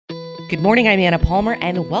Good morning, I'm Anna Palmer,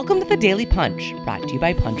 and welcome to the Daily Punch, brought to you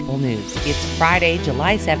by Punchbowl News. It's Friday,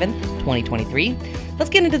 July 7th, 2023. Let's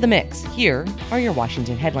get into the mix. Here are your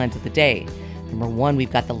Washington headlines of the day. Number one,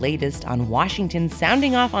 we've got the latest on Washington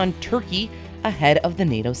sounding off on Turkey ahead of the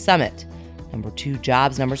NATO summit. Number two,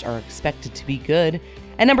 jobs numbers are expected to be good.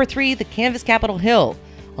 And number three, the canvass Capitol Hill.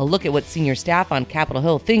 A look at what senior staff on Capitol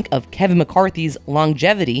Hill think of Kevin McCarthy's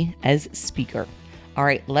longevity as Speaker. All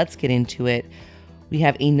right, let's get into it. We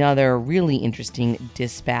have another really interesting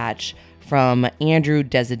dispatch from Andrew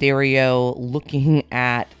Desiderio looking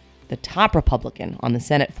at the top Republican on the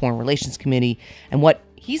Senate Foreign Relations Committee and what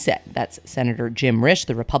he said. That's Senator Jim Risch,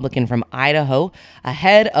 the Republican from Idaho,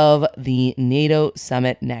 ahead of the NATO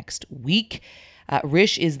summit next week.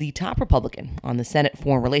 Risch is the top Republican on the Senate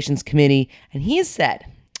Foreign Relations Committee, and he has said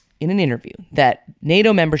in an interview that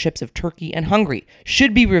NATO memberships of Turkey and Hungary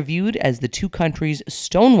should be reviewed as the two countries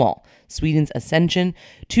stonewall Sweden's ascension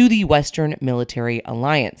to the Western Military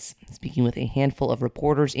Alliance. Speaking with a handful of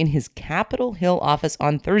reporters in his Capitol Hill office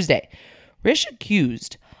on Thursday, Risch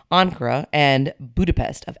accused Ankara and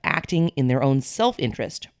Budapest of acting in their own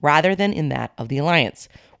self-interest rather than in that of the alliance,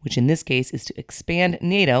 which in this case is to expand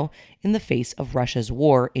NATO in the face of Russia's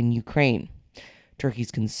war in Ukraine.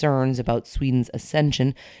 Turkey's concerns about Sweden's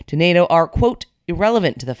ascension to NATO are, quote,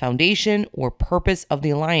 irrelevant to the foundation or purpose of the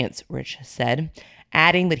alliance, Risch said,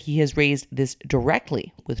 adding that he has raised this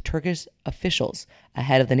directly with Turkish officials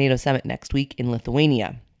ahead of the NATO summit next week in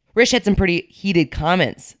Lithuania. Risch had some pretty heated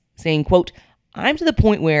comments, saying, quote, I'm to the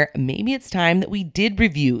point where maybe it's time that we did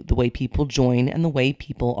review the way people join and the way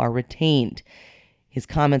people are retained. His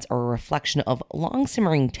comments are a reflection of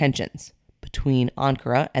long-simmering tensions between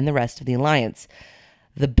Ankara and the rest of the alliance.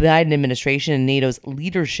 The Biden administration and NATO's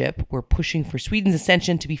leadership were pushing for Sweden's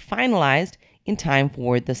ascension to be finalized in time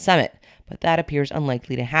for the summit, but that appears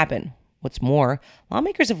unlikely to happen. What's more,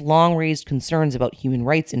 lawmakers have long raised concerns about human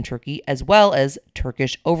rights in Turkey, as well as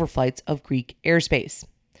Turkish overflights of Greek airspace.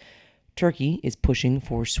 Turkey is pushing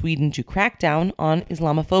for Sweden to crack down on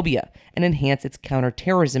Islamophobia and enhance its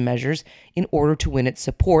counterterrorism measures in order to win its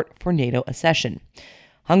support for NATO accession.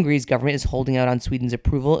 Hungary's government is holding out on Sweden's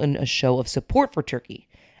approval in a show of support for Turkey,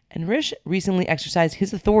 and Risch recently exercised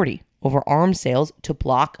his authority over arms sales to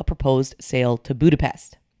block a proposed sale to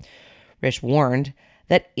Budapest. Risch warned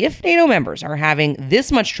that if NATO members are having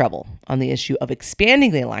this much trouble on the issue of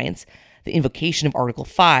expanding the alliance, the invocation of Article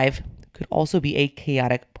 5 could also be a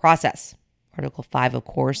chaotic process. Article 5, of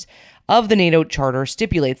course, of the NATO Charter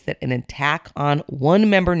stipulates that an attack on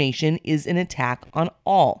one member nation is an attack on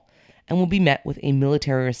all and will be met with a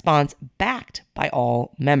military response backed by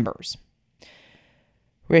all members.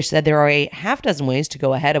 Risch said there are a half dozen ways to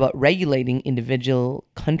go ahead about regulating individual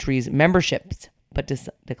countries' memberships, but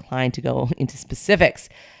declined to go into specifics.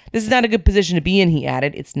 This is not a good position to be in, he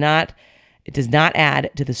added. It does not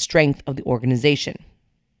add to the strength of the organization.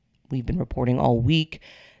 We've been reporting all week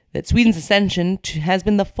that Sweden's ascension has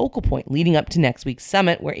been the focal point leading up to next week's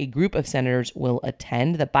summit, where a group of senators will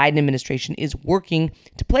attend. The Biden administration is working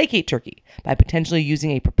to placate Turkey by potentially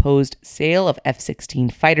using a proposed sale of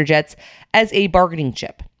F-16 fighter jets as a bargaining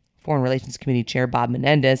chip. Foreign Relations Committee Chair Bob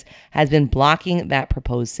Menendez has been blocking that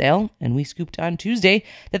proposed sale, and we scooped on Tuesday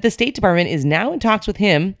that the State Department is now in talks with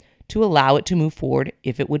him to allow it to move forward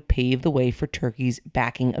if it would pave the way for Turkey's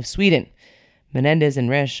backing of Sweden. Menendez and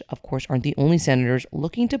Risch, of course, aren't the only senators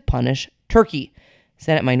looking to punish Turkey.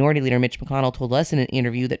 Senate Minority Leader Mitch McConnell told us in an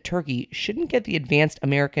interview that Turkey shouldn't get the advanced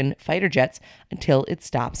American fighter jets until it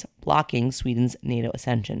stops blocking Sweden's NATO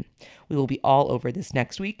ascension. We will be all over this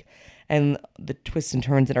next week, and the twists and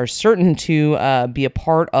turns that are certain to be a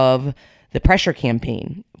part of the pressure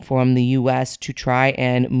campaign from the U.S. to try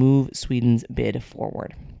and move Sweden's bid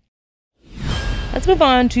forward. Let's move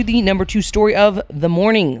on to the number two story of the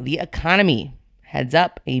morning, the economy. Heads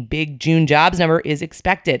up, a big June jobs number is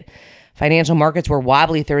expected. Financial markets were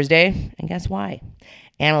wobbly Thursday, and guess why?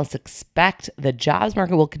 Analysts expect the jobs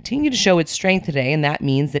market will continue to show its strength today, and that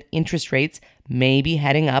means that interest rates may be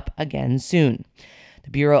heading up again soon. The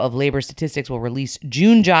Bureau of Labor Statistics will release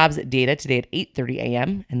June jobs data today at 8:30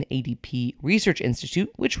 a.m., and the ADP Research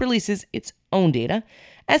Institute, which releases its own data,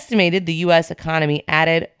 estimated the U.S. economy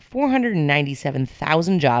added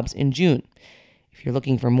 497,000 jobs in June. If you're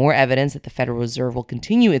looking for more evidence that the Federal Reserve will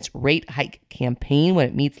continue its rate hike campaign when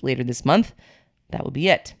it meets later this month, that would be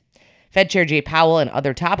it. Fed Chair Jay Powell and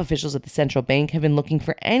other top officials at the central bank have been looking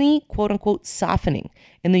for any quote-unquote softening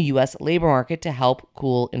in the U.S. labor market to help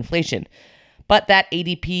cool inflation. But that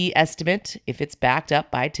ADP estimate, if it's backed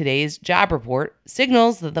up by today's job report,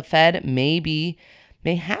 signals that the Fed may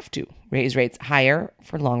have to raise rates higher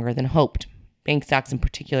for longer than hoped. Bank stocks in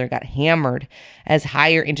particular got hammered as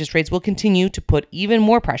higher interest rates will continue to put even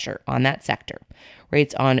more pressure on that sector.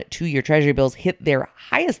 Rates on 2-year Treasury bills hit their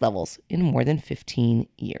highest levels in more than 15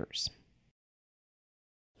 years.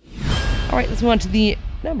 All right, let's move on to the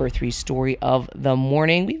number 3 story of the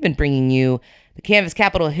morning. We've been bringing you the Canvas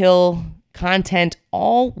Capitol Hill content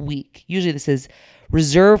all week. Usually this is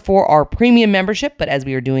reserved for our premium membership, but as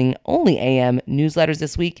we are doing only AM newsletters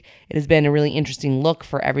this week, it has been a really interesting look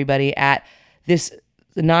for everybody at this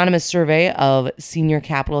anonymous survey of senior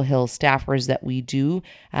Capitol Hill staffers that we do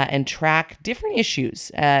and track different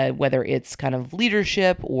issues, whether it's kind of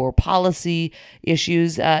leadership or policy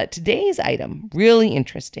issues. Today's item, really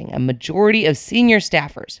interesting. A majority of senior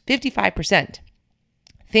staffers, 55%,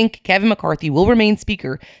 think Kevin McCarthy will remain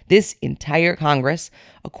Speaker this entire Congress,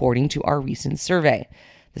 according to our recent survey.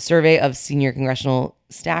 The survey of senior congressional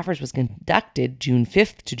staffers was conducted June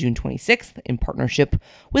 5th to June 26th in partnership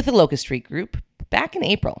with the Locust Street Group back in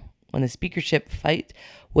April, when the speakership fight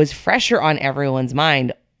was fresher on everyone's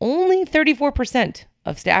mind. Only 34%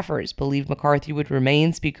 of staffers believed McCarthy would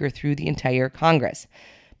remain Speaker through the entire Congress.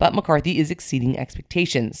 But McCarthy is exceeding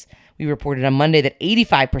expectations. We reported on Monday that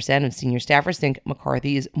 85% of senior staffers think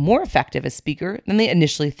McCarthy is more effective as Speaker than they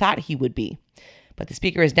initially thought he would be. But the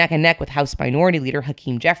Speaker is neck and neck with House Minority Leader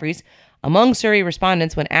Hakeem Jeffries among survey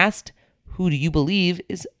respondents when asked, who do you believe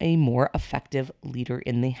is a more effective leader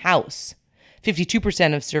in the House?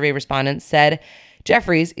 52% of survey respondents said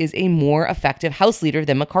Jeffries is a more effective House leader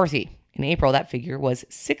than McCarthy. In April, that figure was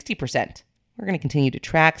 60%. We're going to continue to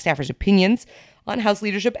track staffers' opinions on House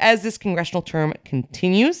leadership as this congressional term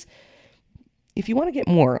continues. If you want to get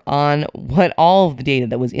more on what all of the data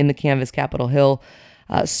that was in the Canvas Capitol Hill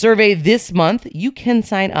survey this month, you can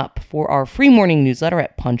sign up for our free morning newsletter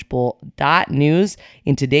at punchbowl.news.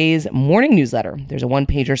 In today's morning newsletter, there's a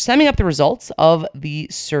one-pager summing up the results of the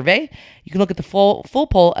survey. You can look at the full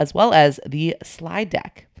poll as well as the slide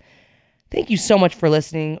deck. Thank you so much for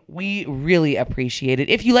listening. We really appreciate it.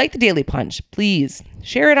 If you like the Daily Punch, please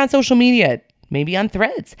share it on social media, maybe on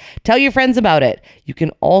Threads. Tell your friends about it. You can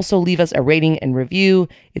also leave us a rating and review.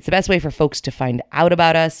 It's the best way for folks to find out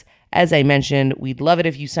about us. As I mentioned, we'd love it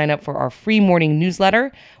if you sign up for our free morning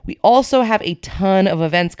newsletter. We also have a ton of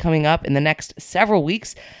events coming up in the next several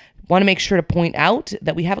weeks. Want to make sure to point out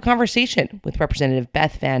that we have a conversation with Representative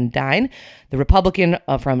Beth Van Duyne, the Republican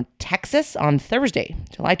from Texas, on Thursday,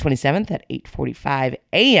 July 27th at 8:45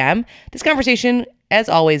 a.m. This conversation, as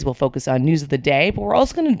always, will focus on news of the day, but we're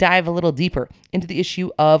also going to dive a little deeper into the issue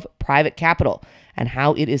of private capital and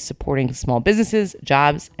how it is supporting small businesses,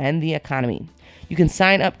 jobs, and the economy. You can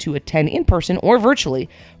sign up to attend in person or virtually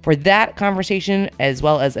for that conversation, as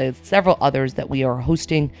well as several others that we are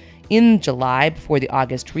hosting in July before the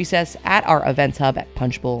August recess at our events hub at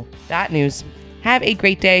punchbowl.news. Have a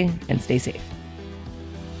great day and stay safe.